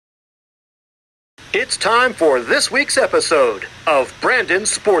It's time for this week's episode of Brandon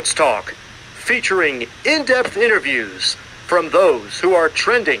Sports Talk, featuring in-depth interviews from those who are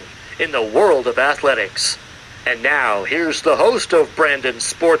trending in the world of athletics. And now, here's the host of Brandon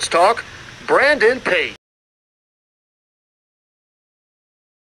Sports Talk, Brandon Pate.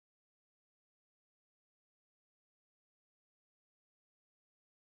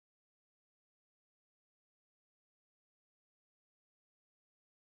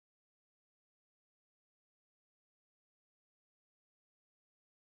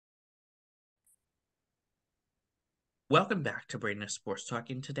 Welcome back to Brandon Sports Talk.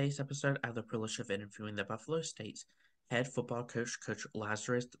 In today's episode, I have the privilege of interviewing the Buffalo State's head football coach, Coach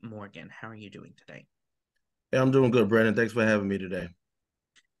Lazarus Morgan. How are you doing today? Hey, I'm doing good, Brandon. Thanks for having me today.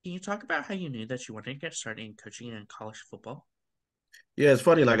 Can you talk about how you knew that you wanted to get started in coaching in college football? Yeah, it's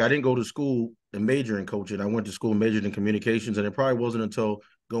funny. Like, I didn't go to school and major in coaching. I went to school and majored in communications, and it probably wasn't until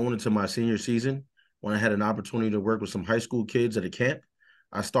going into my senior season when I had an opportunity to work with some high school kids at a camp.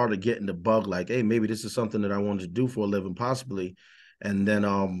 I started getting the bug, like, hey, maybe this is something that I wanted to do for a living, possibly. And then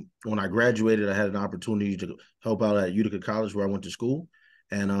when I graduated, I had an opportunity to help out at Utica College where I went to school,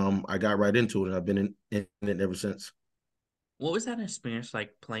 and I got right into it, and I've been in it ever since. What was that experience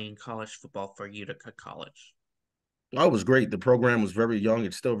like playing college football for Utica College? Oh, it was great. The program was very young.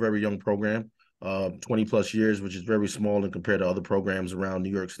 It's still a very young program, 20 plus years, which is very small in compared to other programs around New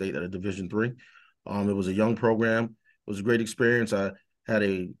York State at a Division three. It was a young program. It was a great experience. I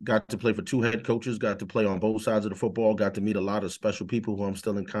got to play for two head coaches, got to play on both sides of the football, got to meet a lot of special people who I'm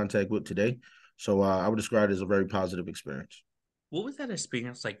still in contact with today. So I would describe it as a very positive experience. What was that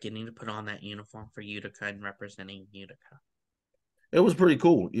experience like getting to put on that uniform for Utica and representing Utica? It was pretty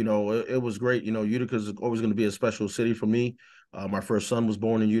cool. It was great. Utica is always going to be a special city for me. My first son was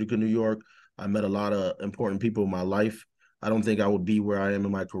born in Utica, New York. I met a lot of important people in my life. I don't think I would be where I am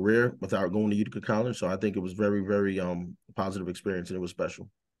in my career without going to Utica College. So I think it was very, very positive experience, and it was special.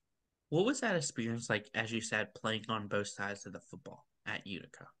 What was that experience like, as you said, playing on both sides of the football at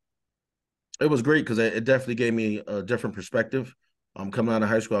Utica? It was great because it definitely gave me a different perspective. Coming out of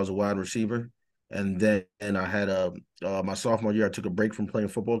high school, I was a wide receiver, and then I had my sophomore year. I took a break from playing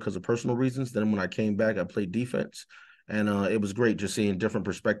football because of personal reasons. Then when I came back, I played defense, and it was great just seeing different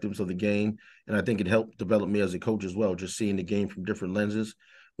perspectives of the game. And I think it helped develop me as a coach as well, just seeing the game from different lenses.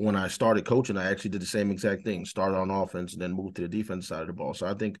 When I started coaching, I actually did the same exact thing: started on offense and then moved to the defense side of the ball. So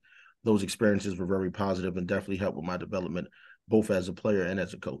I think those experiences were very positive and definitely helped with my development, both as a player and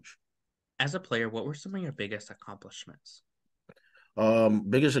as a coach. As a player, what were some of your biggest accomplishments?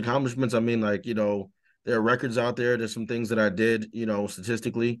 Biggest accomplishments, I mean, like, there are records out there. There's some things that I did,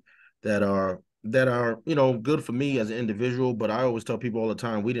 statistically that are, good for me as an individual. But I always tell people all the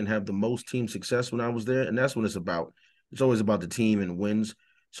time, we didn't have the most team success when I was there, and that's what it's about. It's always about the team and wins.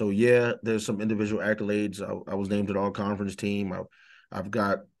 So yeah, there's some individual accolades. I was named an all conference team.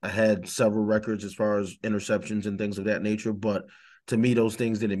 I had several records as far as interceptions and things of that nature. But to me, those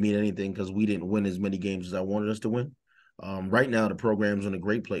things didn't mean anything because we didn't win as many games as I wanted us to win. Right now, the program's in a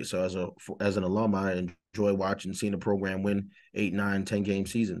great place. So as an alum, I enjoy watching, seeing the program win 8, 9, 10 game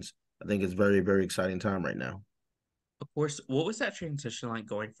seasons. I think it's very, very exciting time right now. Of course, what was that transition like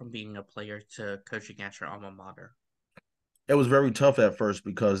going from being a player to coaching at your alma mater? It was very tough at first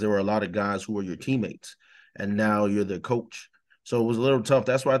because there were a lot of guys who were your teammates, and now you're the coach. So it was a little tough.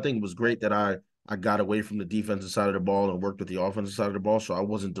 That's why I think it was great that I got away from the defensive side of the ball and worked with the offensive side of the ball. So I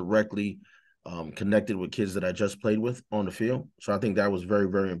wasn't directly connected with kids that I just played with on the field. So I think that was very,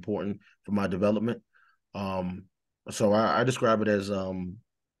 very important for my development. Um, so I described it as something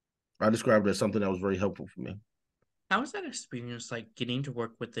that was very helpful for me. How was that experience like getting to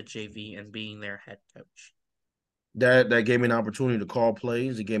work with the JV and being their head coach? That gave me an opportunity to call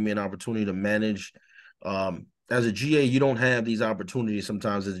plays. It gave me an opportunity to manage. As a GA, you don't have these opportunities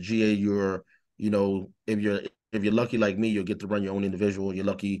sometimes. As a GA, if you're lucky like me, you'll get to run your own individual. You're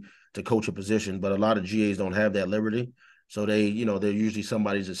lucky to coach a position, but a lot of GAs don't have that liberty. So they're usually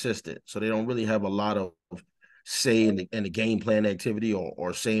somebody's assistant. So they don't really have a lot of say in the game plan activity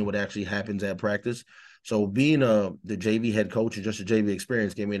or saying what actually happens at practice. So being the JV head coach and just a JV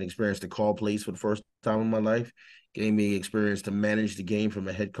experience gave me an experience to call plays for the first time in my life, gave me experience to manage the game from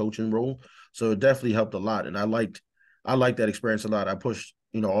a head coaching role. So it definitely helped a lot. And I liked that experience a lot. I pushed,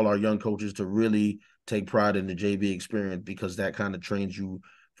 all our young coaches to really take pride in the JV experience because that kind of trains you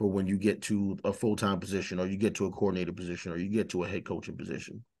for when you get to a full-time position or you get to a coordinator position or you get to a head coaching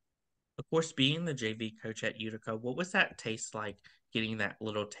position. Of course, being the JV coach at Utica, what was that taste like getting that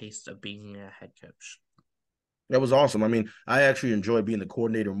little taste of being a head coach? That was awesome. I mean, I actually enjoy being the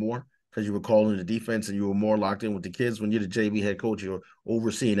coordinator more because you were calling the defense and you were more locked in with the kids. When you're the JV head coach, you're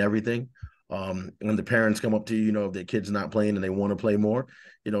overseeing everything. When the parents come up to you, if their kid's not playing and they want to play more,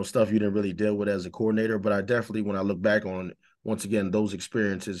 stuff you didn't really deal with as a coordinator. But I definitely, when I look back on it, once again, those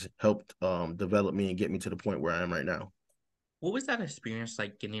experiences helped develop me and get me to the point where I am right now. What was that experience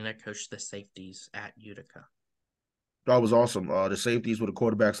like getting to coach the safeties at Utica? That was awesome. The safeties were the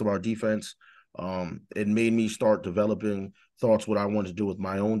quarterbacks of our defense. It made me start developing thoughts what I wanted to do with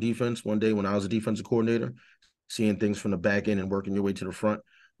my own defense one day when I was a defensive coordinator, seeing things from the back end and working your way to the front.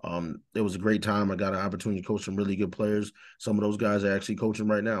 It was a great time. I got an opportunity to coach some really good players. Some of those guys are actually coaching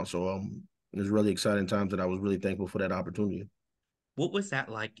right now. So it was really exciting times that I was really thankful for that opportunity. What was that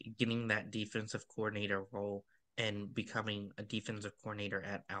like getting that defensive coordinator role and becoming a defensive coordinator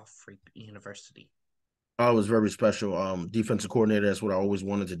at Alfred University? I was very special. Defensive coordinator, that's what I always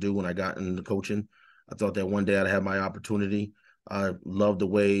wanted to do when I got into coaching. I thought that one day I'd have my opportunity. I love the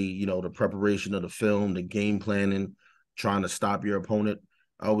way, the preparation of the film, the game planning, trying to stop your opponent.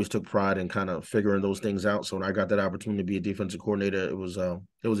 I always took pride in kind of figuring those things out. So when I got that opportunity to be a defensive coordinator, it was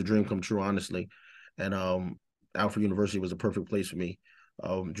a dream come true, honestly. And Alfred University was a perfect place for me.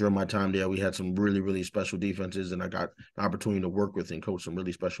 During my time there, we had some really, really special defenses, and I got the opportunity to work with and coach some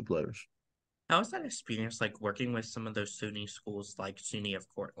really special players. How was that experience like working with some of those SUNY schools like SUNY of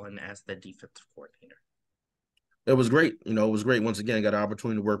Cortland as the defensive coordinator? It was great. It was great. Once again, got an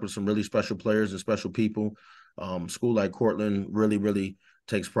opportunity to work with some really special players and special people. School like Cortland really, really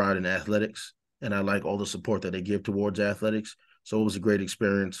takes pride in athletics, and I like all the support that they give towards athletics. So it was a great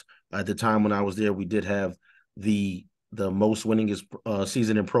experience. At the time when I was there, we did have the most winningest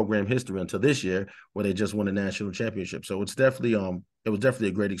season in program history until this year, where they just won a national championship. So it was definitely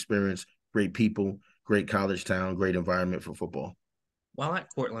a great experience, great people, great college town, great environment for football. While at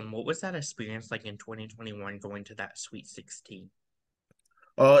Cortland, what was that experience like in 2021 going to that Sweet 16?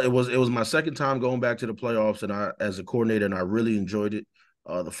 It was my second time going back to the playoffs, and I as a coordinator, and I really enjoyed it.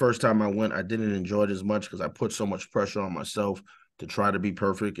 The first time I went, I didn't enjoy it as much because I put so much pressure on myself to try to be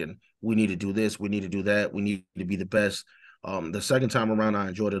perfect, and we need to do this, we need to do that, we need to be the best. The second time around, I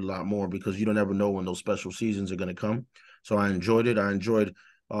enjoyed it a lot more because you don't ever know when those special seasons are going to come. So I enjoyed it. I enjoyed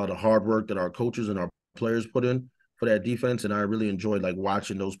the hard work that our coaches and our players put in for that defense, and I really enjoyed like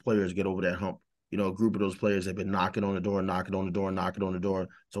watching those players get over that hump. A group of those players have been knocking on the door, knocking on the door, knocking on the door.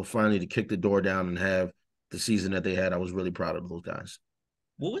 So finally to kick the door down and have the season that they had, I was really proud of those guys.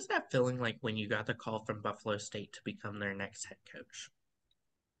 What was that feeling like when you got the call from Buffalo State to become their next head coach?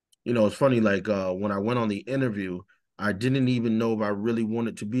 It's funny, like when I went on the interview, I didn't even know if I really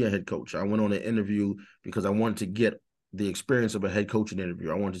wanted to be a head coach. I went on an interview because I wanted to get the experience of a head coaching interview.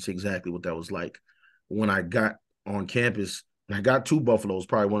 I wanted to see exactly what that was like. When I got on campus, and I got to Buffalo, it was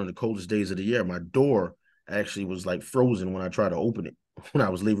probably one of the coldest days of the year. My door actually was like frozen when I tried to open it when I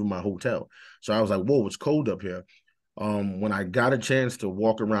was leaving my hotel. So I was like, whoa, it's cold up here. When I got a chance to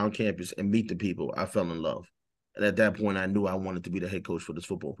walk around campus and meet the people, I fell in love. And at that point, I knew I wanted to be the head coach for this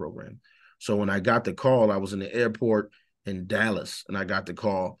football program. So when I got the call, I was in the airport in Dallas, and I got the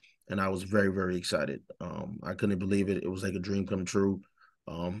call, and I was very, very excited. I couldn't believe it. It was like a dream come true.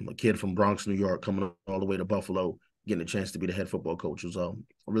 A kid from Bronx, New York, coming all the way to Buffalo, getting a chance to be the head football coach was a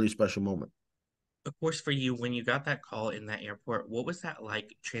really special moment. Of course, for you, when you got that call in that airport, what was that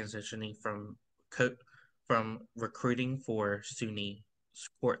like transitioning from recruiting for SUNY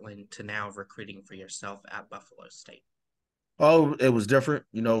Portland to now recruiting for yourself at Buffalo State? Oh, it was different.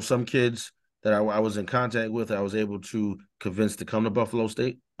 Some kids that I was in contact with, I was able to convince to come to Buffalo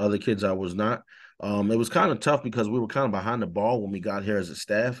State. Other kids, I was not. It was kind of tough because we were kind of behind the ball when we got here as a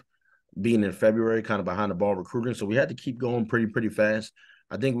staff, being in February, kind of behind the ball recruiting. So we had to keep going pretty fast.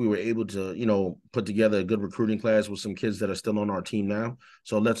 I think we were able to, put together a good recruiting class with some kids that are still on our team now.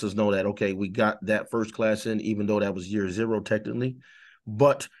 So it lets us know that, okay, we got that first class in, even though that was year zero technically.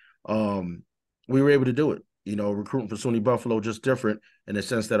 But we were able to do it. Recruiting for SUNY Buffalo just different in the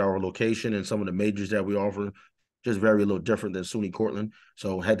sense that our location and some of the majors that we offer just very a little different than SUNY Cortland.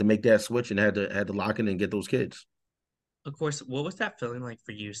 So had to make that switch and had to lock in and get those kids. Of course, what was that feeling like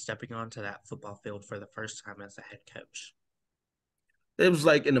for you stepping onto that football field for the first time as a head coach? It was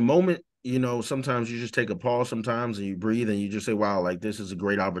like in the moment, sometimes you just take a pause sometimes and you breathe and you just say, wow, like this is a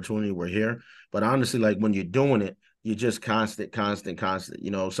great opportunity. We're here. But honestly, like when you're doing it, you're just constant.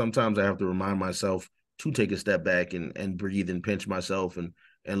 Sometimes I have to remind myself to take a step back and breathe and pinch myself and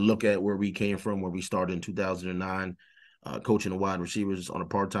look at where we came from, where we started in 2009, coaching the wide receivers on a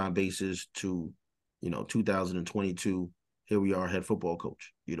part-time basis to, 2022. Here we are, head football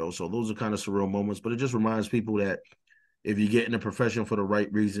coach. So those are kind of surreal moments, but it just reminds people that if you get in a profession for the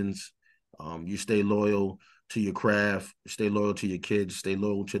right reasons, you stay loyal to your craft, stay loyal to your kids, stay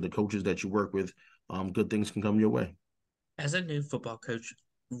loyal to the coaches that you work with, good things can come your way. As a new football coach,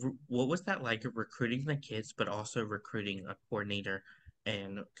 what was that like recruiting the kids, but also recruiting a coordinator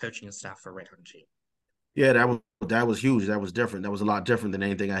and coaching staff around you? Yeah, that was huge. That was different. That was a lot different than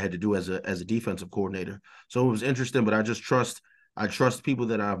anything I had to do as a defensive coordinator. So it was interesting, but I trust people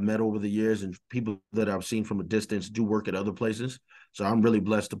that I've met over the years and people that I've seen from a distance do work at other places. So I'm really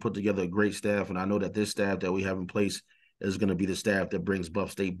blessed to put together a great staff, and I know that this staff that we have in place is going to be the staff that brings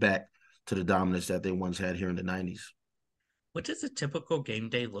Buff State back to the dominance that they once had here in the '90s. What does a typical game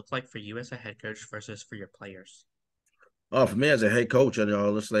day look like for you as a head coach versus for your players? For me as a head coach,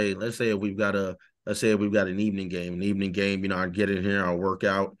 let's say if we've got a let's say if we've got an evening game, I get in here, I'll work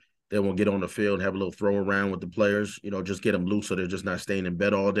out, then we'll get on the field, have a little throw around with the players, just get them loose so they're just not staying in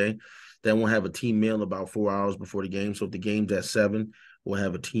bed all day. Then we'll have a team meal about 4 hours before the game. So if the game's at 7, we'll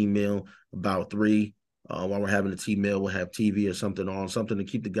have a team meal about 3. While we're having a team meal, we'll have TV or something on, something to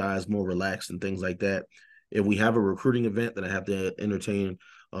keep the guys more relaxed and things like that. If we have a recruiting event, then I have to entertain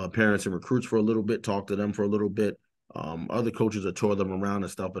parents and recruits for a little bit, talk to them for a little bit. Other coaches will tour them around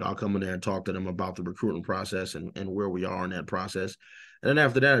and stuff, but I'll come in there and talk to them about the recruiting process and where we are in that process. And then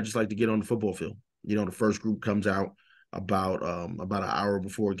after that, I just like to get on the football field. The first group comes out about an hour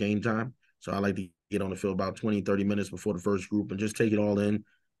before game time. So I like to get on the field about 20, 30 minutes before the first group and just take it all in,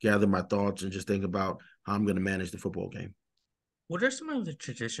 gather my thoughts, and just think about how I'm going to manage the football game. What are some of the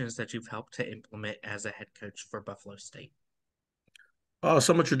traditions that you've helped to implement as a head coach for Buffalo State?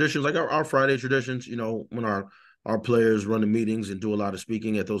 Some of traditions, like our Friday traditions, when our players run the meetings and do a lot of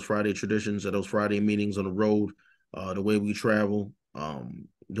speaking at those Friday traditions, at those Friday meetings on the road, the way we travel,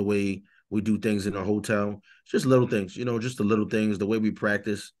 the way we do things in the hotel. It's just little things, just the little things, the way we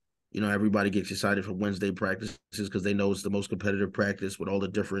practice. Everybody gets excited for Wednesday practices because they know it's the most competitive practice with all the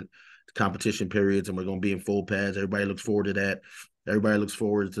different competition periods, and we're going to be in full pads. Everybody looks forward to that. Everybody looks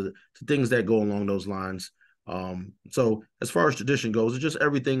forward to things that go along those lines. So as far as tradition goes, it's just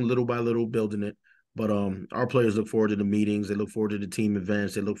everything little by little, building it. But our players look forward to the meetings, they look forward to the team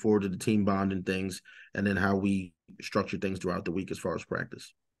events, they look forward to the team bonding things, and then how we structure things throughout the week as far as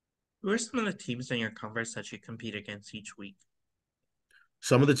practice. Who are some of the teams in your conference that you compete against each week?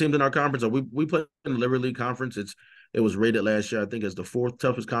 Some of the teams in our conference, we play in the Liberty League Conference. It was rated last year, I think, as the 4th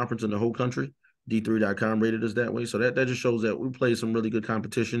toughest conference in the whole country. D3.com rated us that way. So that just shows that we play some really good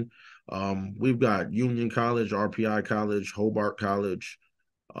competition. We've got Union College, RPI College, Hobart College.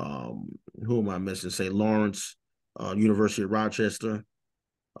 Um, who am I missing? St. Lawrence, University of Rochester.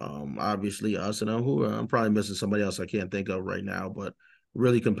 Obviously us, and I'm probably missing somebody else I can't think of right now, but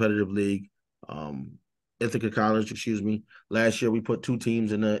really competitive league. Um, Ithaca College, excuse me. Last year we put 2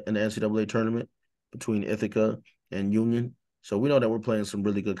 teams in the NCAA tournament between Ithaca and Union. So we know that we're playing some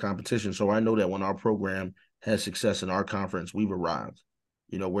really good competition. So I know that when our program has success in our conference, we've arrived.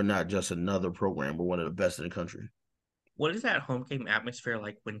 We're not just another program. We're one of the best in the country. What is that home game atmosphere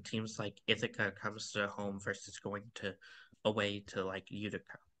like when teams like Ithaca comes to home versus going to away to like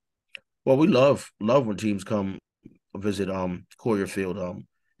Utica? Well, we love when teams come visit Collier Field.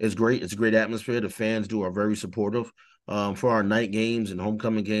 It's great. It's a great atmosphere. The fans are very supportive. For our night games and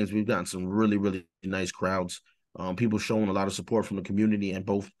homecoming games, we've gotten some really, really nice crowds. People showing a lot of support from the community and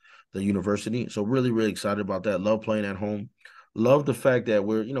both the university. So really, really excited about that. Love playing at home. Love the fact that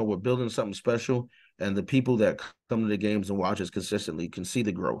we're building something special, and the people that come to the games and watch us consistently can see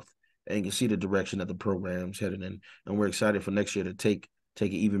the growth and can see the direction that the program's headed in. And we're excited for next year to take an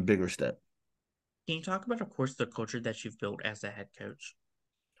even bigger step. Can you talk about, of course, the culture that you've built as a head coach?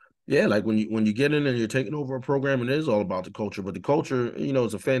 Yeah, like when you get in and you're taking over a program, and it is all about the culture. But the culture,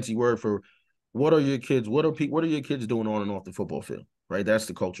 is a fancy word for what are your kids, what are your kids doing on and off the football field, right? That's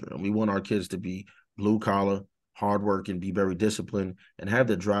the culture, and we want our kids to be blue collar, hard work, and be very disciplined, and have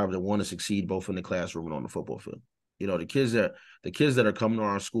the drive to want to succeed both in the classroom and on the football field. The kids that are coming to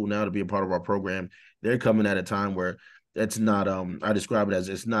our school now to be a part of our program, they're coming at a time where it's not. I describe it as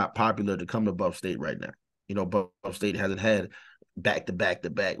it's not popular to come to Buff State right now. Buff State hasn't had back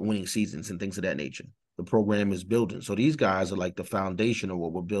winning seasons and things of that nature. The program is building. So these guys are like the foundation of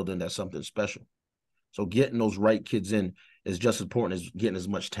what we're building. That's something special. So getting those right kids in is just as important as getting as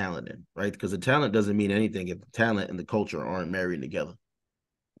much talent in, right? Because the talent doesn't mean anything if the talent and the culture aren't married together.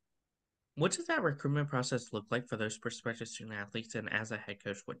 What does that recruitment process look like for those prospective student athletes? And as a head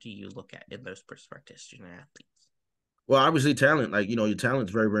coach, what do you look at in those prospective student athletes? Well, obviously talent, like your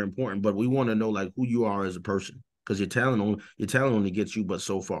talent's very, very important, but we want to know like who you are as a person, because your talent only gets you but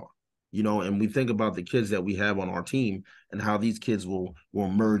so far. And we think about the kids that we have on our team and how these kids will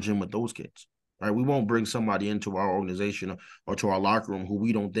merge in with those kids. Right? We won't bring somebody into our organization or to our locker room who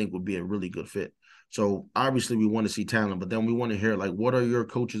we don't think would be a really good fit. So obviously we want to see talent, but then we want to hear like, what are your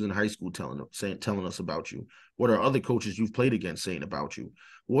coaches in high school telling us about you? What are other coaches you've played against saying about you?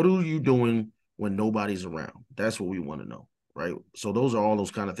 What are you doing when nobody's around? That's what we want to know, right? So those are all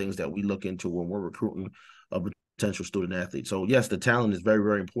those kind of things that we look into when we're recruiting a potential student athlete. So yes, the talent is very,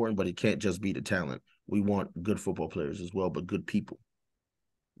 very important, but it can't just be the talent. We want good football players as well, but good people.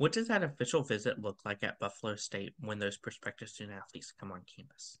 What does that official visit look like at Buffalo State when those prospective student athletes come on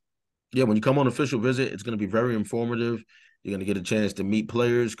campus? Yeah, when you come on official visit, it's going to be very informative. You're going to get a chance to meet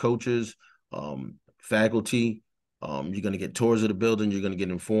players, coaches, faculty. You're going to get tours of the building. You're going to get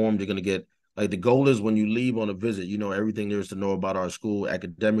informed. You're going to get like the goal is when you leave on a visit, you know everything there is to know about our school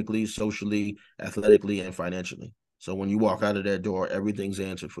academically, socially, athletically, and financially. So when you walk out of that door, everything's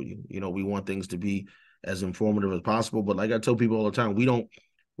answered for you. You know, we want things to be as informative as possible. But like I tell people all the time,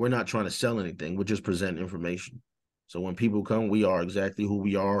 we're not trying to sell anything. We're just presenting information. So when people come, we are exactly who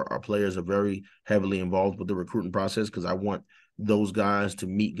we are. Our players are very heavily involved with the recruiting process because I want those guys to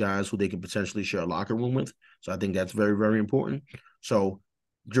meet guys who they can potentially share a locker room with. So I think that's very, very important. So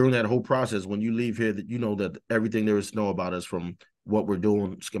during that whole process, when you leave here, that you know that everything there is to know about us, from what we're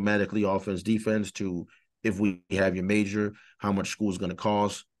doing schematically, offense, defense, to if we have your major, how much school is going to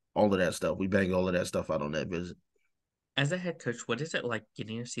cost, all of that stuff. We bang all of that stuff out on that visit. As a head coach, what is it like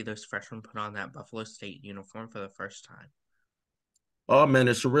getting to see those freshmen put on that Buffalo State uniform for the first time? Oh man,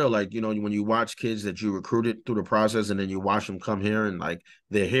 it's surreal. Like, you know, when you watch kids that you recruited through the process and then you watch them come here and like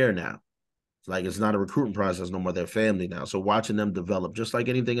they're here now. It's like it's not a recruiting process no more. They're family now. So watching them develop, just like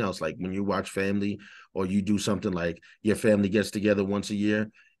anything else, like when you watch family or you do something like your family gets together once a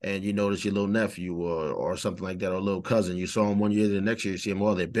year and you notice your little nephew or something like that, or a little cousin. You saw them one year, the next year you see them,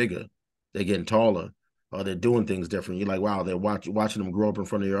 oh, they're bigger, they're getting taller, or they're doing things different. You're like, wow, they're watching them grow up in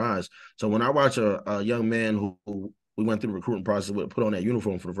front of your eyes. So when I watch a young man who we went through the recruiting process with put on that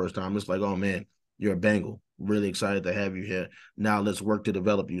uniform for the first time, it's like, oh man, you're a Bengal. Really excited to have you here. Now let's work to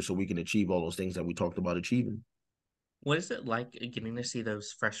develop you so we can achieve all those things that we talked about achieving. What is it like getting to see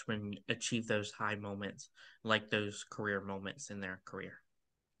those freshmen achieve those high moments, like those career moments in their career?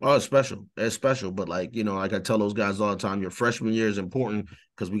 Oh, it's special. It's special. But like, you know, like I tell those guys all the time, your freshman year is important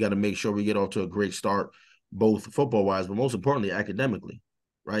because we got to make sure we get off to a great start, both football wise, but most importantly, academically,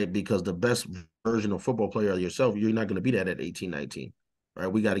 right? Because the best version of football player of yourself, you're not going to be that at 18, 19, right?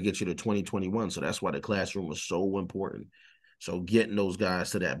 We got to get you to 2021. So that's why the classroom is so important. So getting those guys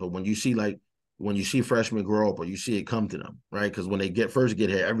to that. But when you see freshmen grow up or you see it come to them, right? Because when they first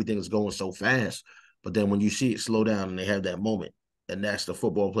get here, everything is going so fast. But then when you see it slow down and they have that moment, and that's the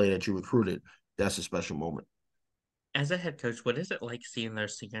football player that you recruited, that's a special moment. As a head coach, what is it like seeing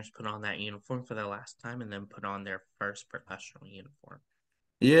those seniors put on that uniform for the last time and then put on their first professional uniform?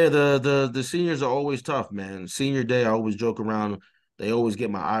 Yeah, the seniors are always tough, man. Senior day, I always joke around. They always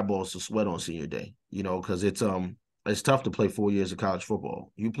get my eyeballs to sweat on senior day, you know, because it's tough to play 4 years of college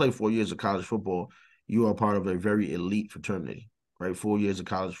football. You play 4 years of college football, you are part of a very elite fraternity, right? 4 years of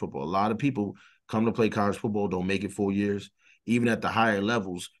college football. A lot of people come to play college football, don't make it 4 years. Even at the higher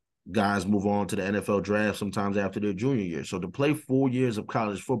levels, guys move on to the NFL draft sometimes after their junior year. So to play 4 years of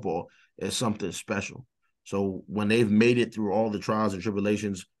college football is something special. So when they've made it through all the trials and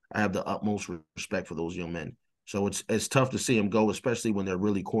tribulations, I have the utmost respect for those young men. So it's tough to see them go, especially when they're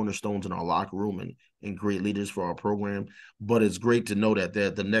really cornerstones in our locker room and great leaders for our program. But it's great to know that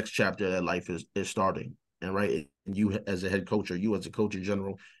the next chapter of their life is starting. And right, and you as a head coach or you as a coach in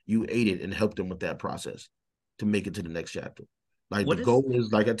general, you aided and helped them with that process to make it to the next chapter. Like the What is goal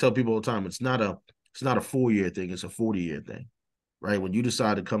is, like I tell people all the time, it's not a 4 year thing, it's a 40 year thing, right? When you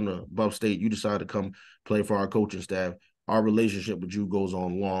decide to come to Buff State, you decide to come play for our coaching staff. Our relationship with you goes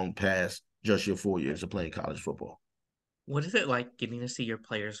on long past just your 4 years of playing college football. what is it like getting to see your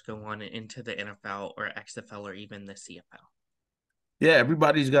players go on into the NFL or XFL or even the CFL? Yeah,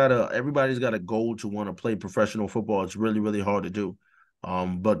 everybody's got a goal to want to play professional football. It's really, really hard to do.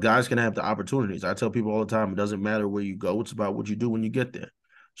 But guys can have the opportunities. I tell people all the time, it doesn't matter where you go, it's about what you do when you get there.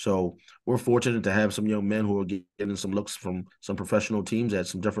 So we're fortunate to have some young men who are getting some looks from some professional teams at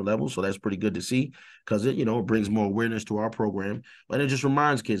some different levels. So that's pretty good to see because it brings more awareness to our program. And it just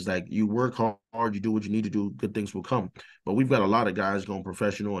reminds kids like you work hard, you do what you need to do, good things will come. But we've got a lot of guys going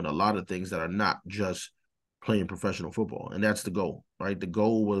professional and a lot of things that are not just playing professional football. And that's the goal, right? The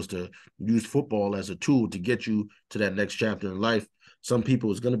goal was to use football as a tool to get you to that next chapter in life. Some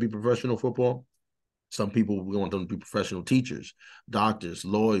people is going to be professional football. Some people, we want them to be professional teachers, doctors,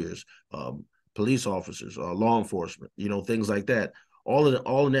 lawyers, police officers, law enforcement, things like that. All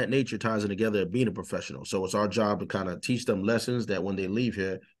in that nature ties in together being a professional. So it's our job to kind of teach them lessons that when they leave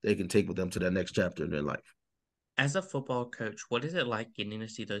here, they can take with them to that next chapter in their life. As a football coach, what is it like getting to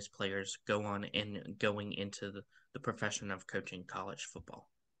see those players go on and going into the profession of coaching college football?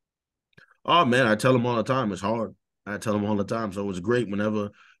 Oh man, I tell them all the time. It's hard. I tell them all the time. So it's great whenever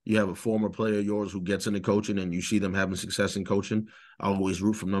you have a former player of yours who gets into coaching and you see them having success in coaching. I always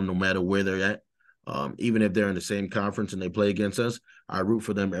root for them no matter where they're at. Even if they're in the same conference and they play against us, I root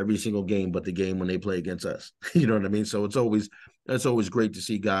for them every single game, but the game when they play against us. You know what I mean? So it's always great to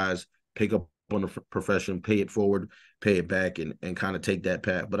see guys pick up on the profession, pay it forward, pay it back, and kind of take that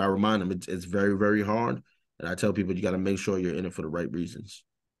path. But I remind them it's very, very hard. And I tell people you got to make sure you're in it for the right reasons.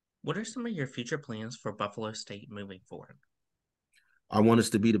 What are some of your future plans for Buffalo State moving forward? I want us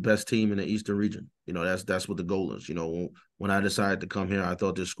to be the best team in the Eastern region. You know, that's what the goal is. You know, when I decided to come here, I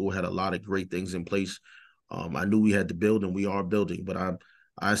thought this school had a lot of great things in place. I knew we had to build, and we are building, but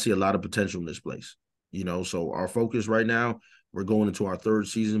I see a lot of potential in this place. You know, so our focus right now, we're going into our third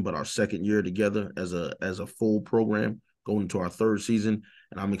season, but our second year together as a full program, going into our third season,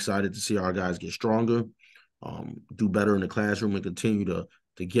 and I'm excited to see our guys get stronger, do better in the classroom, and continue to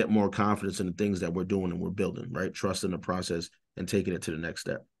get more confidence in the things that we're doing and we're building, right? Trust in the process and taking it to the next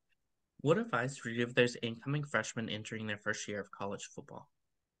step. What advice would you give those incoming freshmen entering their first year of college football?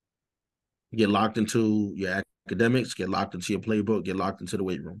 Get locked into your academics, get locked into your playbook, get locked into the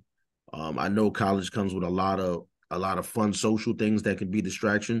weight room. I know college comes with a lot of fun social things that can be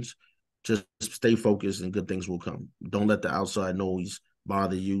distractions. Just stay focused and good things will come. Don't let the outside noise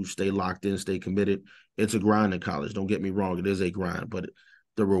bother you. Stay locked in, stay committed. It's a grind in college. Don't get me wrong, it is a grind, but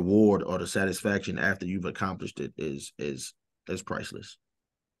the reward or the satisfaction after you've accomplished it is priceless.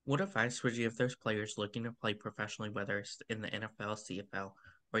 What advice would you give those players looking to play professionally, whether it's in the NFL, CFL,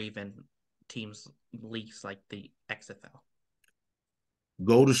 or even teams leagues like the XFL?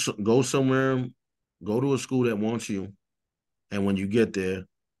 Go somewhere, go to a school that wants you, and when you get there,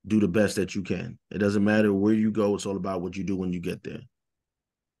 do the best that you can. It doesn't matter where you go, it's all about what you do when you get there.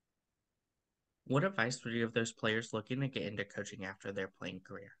 What advice would you give those players looking to get into coaching after their playing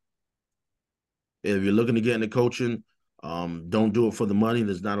career? If you're looking to get into coaching, don't do it for the money.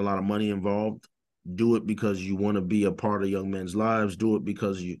 There's not a lot of money involved. Do it because you want to be a part of young men's lives. Do it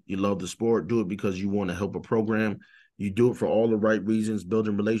because you love the sport. Do it because you want to help a program. You do it for all the right reasons,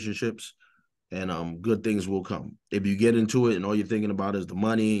 building relationships, and good things will come. If you get into it and all you're thinking about is the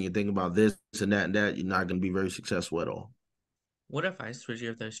money and you're thinking about this and that, you're not going to be very successful at all. What advice would you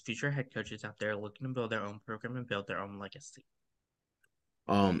give those future head coaches out there looking to build their own program and build their own legacy?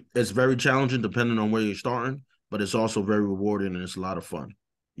 It's very challenging depending on where you're starting, but it's also very rewarding and it's a lot of fun.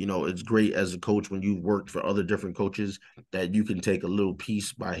 You know, it's great as a coach when you've worked for other different coaches that you can take a little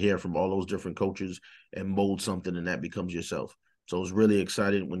piece by hair from all those different coaches and mold something and that becomes yourself. So it's really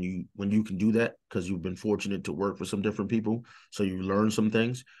exciting when you can do that because you've been fortunate to work for some different people. So you learn some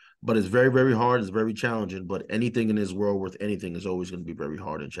things, but it's very, very hard. It's very challenging, but anything in this world worth anything is always going to be very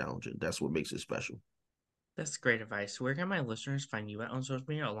hard and challenging. That's what makes it special. That's great advice. Where can my listeners find you at on social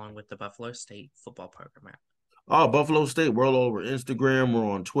media along with the Buffalo State football program at? Oh, Buffalo State. We're all over Instagram.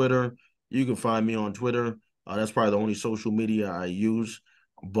 We're on Twitter. You can find me on Twitter. That's probably the only social media I use.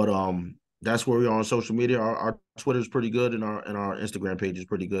 But that's where we are on social media. Our Twitter is pretty good, and our Instagram page is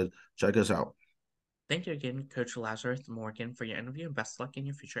pretty good. Check us out. Thank you again, Coach Lazarus Morgan, for your interview, and best luck in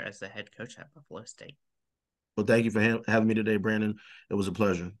your future as the head coach at Buffalo State. Well, thank you for having me today, Brandon. It was a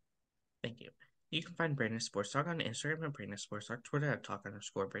pleasure. Thank you. You can find Brandon Sports Talk on Instagram at Brandon Sports Talk, Twitter at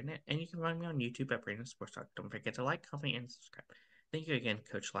Talk_Brandon, and you can find me on YouTube at Brandon Sports Talk. Don't forget to like, comment, and subscribe. Thank you again,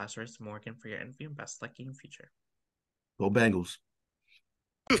 Coach Lazarus Morgan, for your interview and best luck in your future. Go Bengals.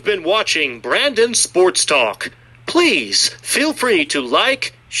 You've been watching Brandon Sports Talk. Please feel free to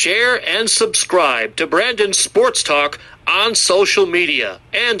like, share, and subscribe to Brandon Sports Talk on social media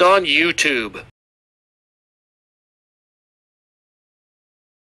and on YouTube.